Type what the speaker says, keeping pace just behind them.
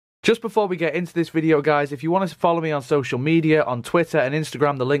Just before we get into this video, guys, if you want to follow me on social media, on Twitter and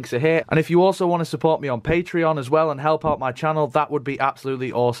Instagram, the links are here. And if you also want to support me on Patreon as well and help out my channel, that would be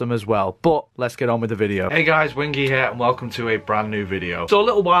absolutely awesome as well. But let's get on with the video. Hey guys, Wingy here and welcome to a brand new video. So a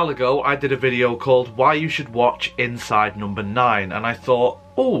little while ago, I did a video called Why You Should Watch Inside Number 9, and I thought,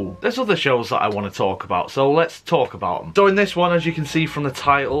 oh, there's other shows that I want to talk about, so let's talk about them. So in this one, as you can see from the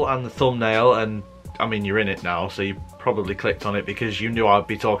title and the thumbnail, and I mean, you're in it now, so you probably clicked on it because you knew I'd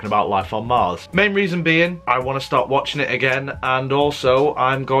be talking about Life on Mars. Main reason being, I want to start watching it again, and also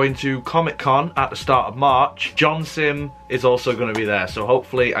I'm going to Comic-Con at the start of March. John Sim is also going to be there, so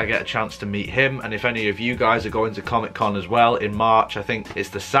hopefully I get a chance to meet him, and if any of you guys are going to Comic-Con as well in March, I think it's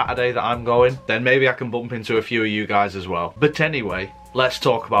the Saturday that I'm going, then maybe I can bump into a few of you guys as well. But anyway, let's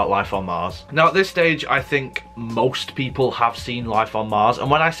talk about Life on Mars. Now at this stage, I think most people have seen Life on Mars,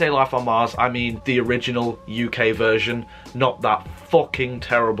 and when I say Life on Mars, I mean the original UK version, not that fucking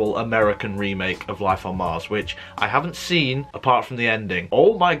terrible American remake of Life on Mars, which I haven't seen apart from the ending.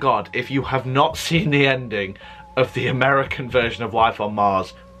 Oh my god, if you have not seen the ending of the American version of Life on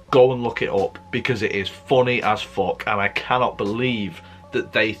Mars, go and look it up, because it is funny as fuck, and I cannot believe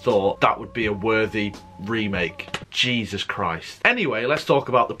that they thought that would be a worthy remake. Jesus Christ. Anyway, let's talk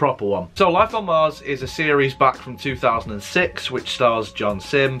about the proper one. So Life on Mars is a series back from 2006 which stars John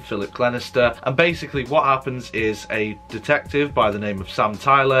Sim, Philip Glenister, and basically what happens is a detective by the name of Sam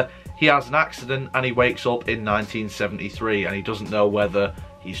Tyler, he has an accident and he wakes up in 1973 and he doesn't know whether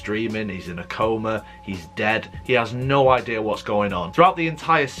he's dreaming, he's in a coma, he's dead. He has no idea what's going on. Throughout the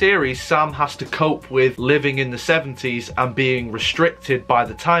entire series, Sam has to cope with living in the 70s and being restricted by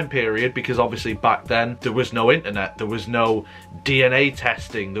the time period, because obviously back then there was no internet, there was no DNA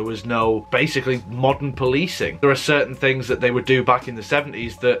testing, there was no basically modern policing. There are certain things that they would do back in the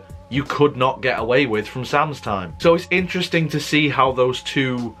 70s that you could not get away with from Sam's time. So it's interesting to see how those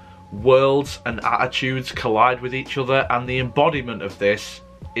two worlds and attitudes collide with each other, and the embodiment of this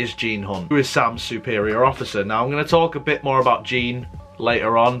is Gene Hunt, who is Sam's superior officer. Now I'm going to talk a bit more about Gene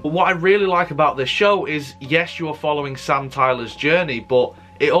later on, but what I really like about this show is, yes, you are following Sam Tyler's journey, but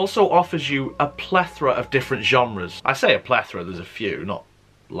it also offers you a plethora of different genres. I say a plethora, there's a few, not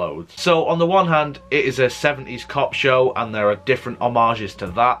loads. So on the one hand, it is a 70s cop show and there are different homages to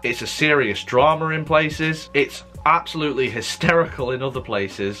that. It's a serious drama in places, it's absolutely hysterical in other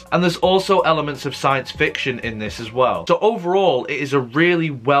places, and there's also elements of science fiction in this as well. So overall, it is a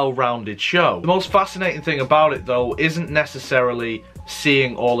really well-rounded show. The most fascinating thing about it though isn't necessarily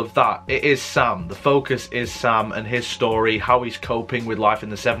seeing all of that. It is Sam. The focus is Sam and his story, how he's coping with life in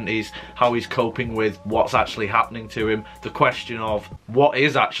the 70s, how he's coping with what's actually happening to him, the question of what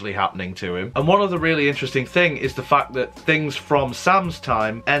is actually happening to him. And one of the really interesting thing is the fact that things from Sam's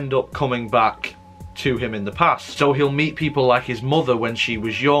time end up coming back to him in the past. So he'll meet people like his mother when she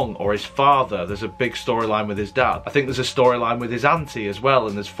was young, or his father. There's a big storyline with his dad. I think there's a storyline with his auntie as well,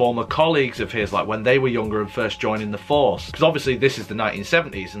 and there's former colleagues of his, like when they were younger and first joining the force. Because obviously this is the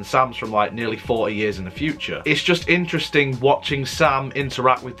 1970s and Sam's from like nearly 40 years in the future. It's just interesting watching Sam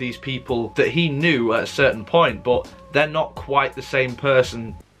interact with these people that he knew at a certain point, but they're not quite the same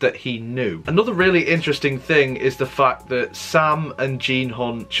person that he knew. Another really interesting thing is the fact that Sam and Gene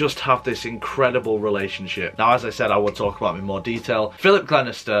Hunt just have this incredible relationship. Now, as I said, I will talk about him in more detail. Philip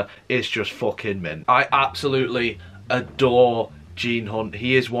Glenister is just fucking mint. I absolutely adore Gene Hunt.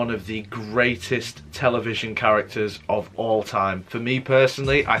 He is one of the greatest television characters of all time. For me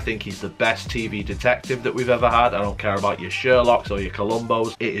personally, I think he's the best TV detective that we've ever had. I don't care about your Sherlocks or your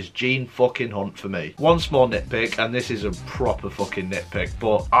Columbos. It is Gene fucking Hunt for me. One small nitpick, and this is a proper fucking nitpick,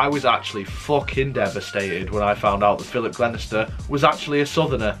 but I was actually fucking devastated when I found out that Philip Glenister was actually a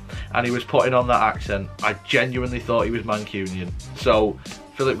southerner and he was putting on that accent. I genuinely thought he was Mancunian. So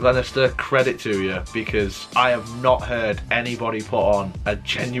Philip Glenister, credit to you, because I have not heard anybody put on a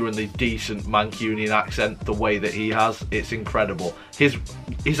genuinely decent Mancunian accent the way that he has. It's incredible. His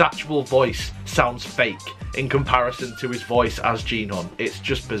actual voice sounds fake in comparison to his voice as Gene Hunt. It's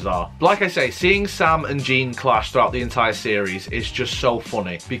just bizarre. Like I say, seeing Sam and Gene clash throughout the entire series is just so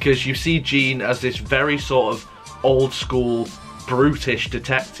funny, because you see Gene as this very sort of old school, brutish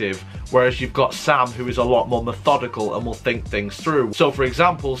detective, whereas you've got Sam, who is a lot more methodical and will think things through. So for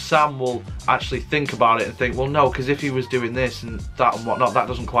example, Sam will actually think about it and think, well no, because if he was doing this and that and whatnot, that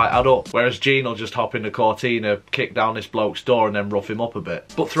doesn't quite add up. Whereas Gene will just hop into Cortina, kick down this bloke's door and then rough him up a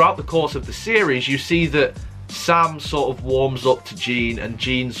bit. But throughout the course of the series, you see that Sam sort of warms up to Gene and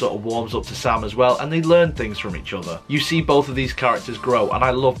Gene sort of warms up to Sam as well, and they learn things from each other. You see both of these characters grow, and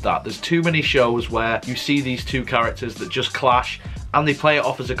I love that. There's too many shows where you see these two characters that just clash and they play it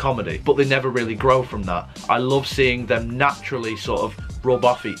off as a comedy, but they never really grow from that. I love seeing them naturally sort of rub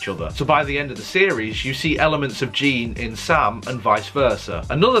off each other. So by the end of the series, you see elements of Gene in Sam and vice versa.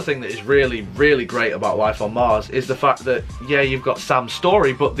 Another thing that is really, really great about Life on Mars is the fact that, yeah, you've got Sam's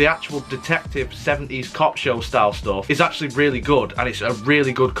story, but the actual detective 70s cop show style stuff is actually really good, and it's a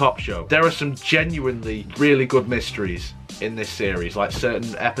really good cop show. There are some genuinely really good mysteries in this series. Like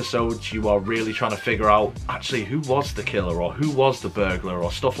certain episodes, you are really trying to figure out actually who was the killer or who was the burglar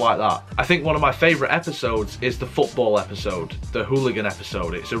or stuff like that. I think one of my favourite episodes is the football episode, the hooligan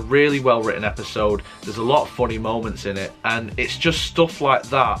episode. It's a really well written episode. There's a lot of funny moments in it, and it's just stuff like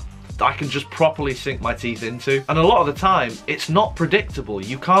that I can just properly sink my teeth into. And a lot of the time, it's not predictable.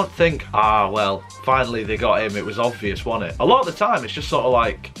 You can't think, ah, well, finally they got him, it was obvious, wasn't it? A lot of the time, it's just sort of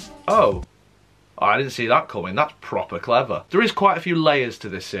like, oh, I didn't see that coming, that's proper clever. There is quite a few layers to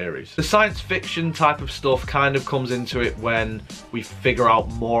this series. The science fiction type of stuff kind of comes into it when we figure out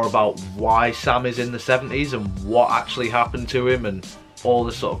more about why Sam is in the 70s and what actually happened to him and all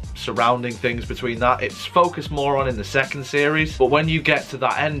the sort of surrounding things between that. It's focused more on in the second series, but when you get to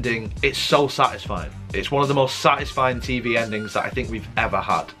that ending, it's so satisfying. It's one of the most satisfying TV endings that I think we've ever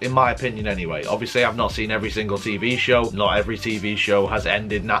had, in my opinion anyway. Obviously, I've not seen every single TV show. Not every TV show has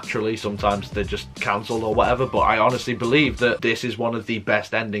ended naturally. Sometimes they're just cancelled or whatever, but I honestly believe that this is one of the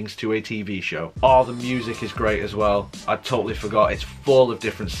best endings to a TV show. Oh, the music is great as well. I totally forgot. It's full of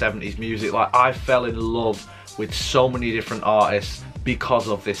different 70s music. Like, I fell in love with so many different artists because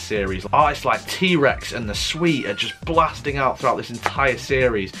of this series. Artists like T-Rex and The Sweet are just blasting out throughout this entire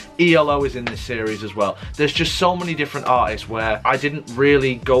series. ELO is in this series as well. There's just so many different artists where I didn't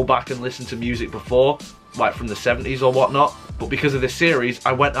really go back and listen to music before, like from the 70s or whatnot, but because of this series,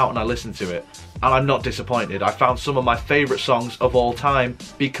 I went out and I listened to it. And I'm not disappointed. I found some of my favourite songs of all time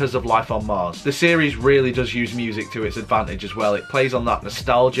because of Life on Mars. The series really does use music to its advantage as well. It plays on that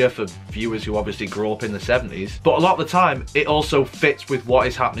nostalgia for viewers who obviously grew up in the 70s. But a lot of the time, it also fits with what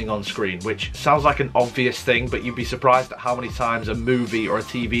is happening on screen, which sounds like an obvious thing, but you'd be surprised at how many times a movie or a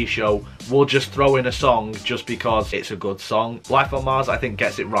TV show will just throw in a song just because it's a good song. Life on Mars, I think,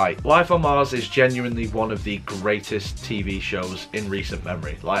 gets it right. Life on Mars is genuinely one of the greatest TV shows in recent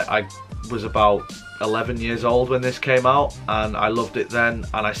memory. Like, I was about 11 years old when this came out, and I loved it then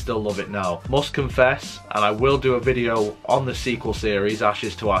and I still love it now. Must confess, and I will do a video on the sequel series,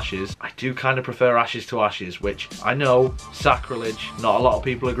 Ashes to Ashes. I do kind of prefer Ashes to Ashes, which I know, sacrilege, not a lot of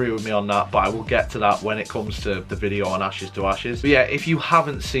people agree with me on that, but I will get to that when it comes to the video on Ashes to Ashes. But yeah, if you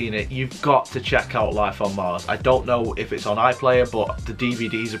haven't seen it, you've got to check out Life on Mars. I don't know if it's on iPlayer, but the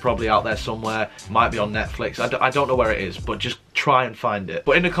DVDs are probably out there somewhere. Might be on Netflix. I don't know where it is, but just try and find it.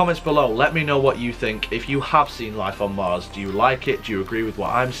 But in the comments below, let me know what you think. If you have seen Life on Mars, do you like it? Do you agree with what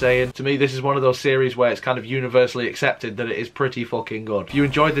I'm saying? To me, this is one of those series where it's kind of universally accepted that it is pretty fucking good. If you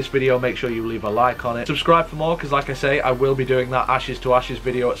enjoyed this video, make sure you leave a like on it. Subscribe for more, because like I say, I will be doing that Ashes to Ashes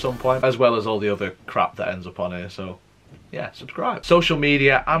video at some point, as well as all the other crap that ends up on here, so yeah, subscribe. Social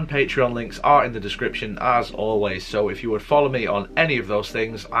media and Patreon links are in the description as always, so if you would follow me on any of those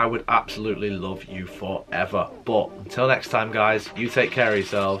things, I would absolutely love you forever. But until next time guys, you take care of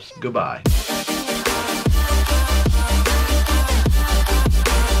yourselves. Goodbye.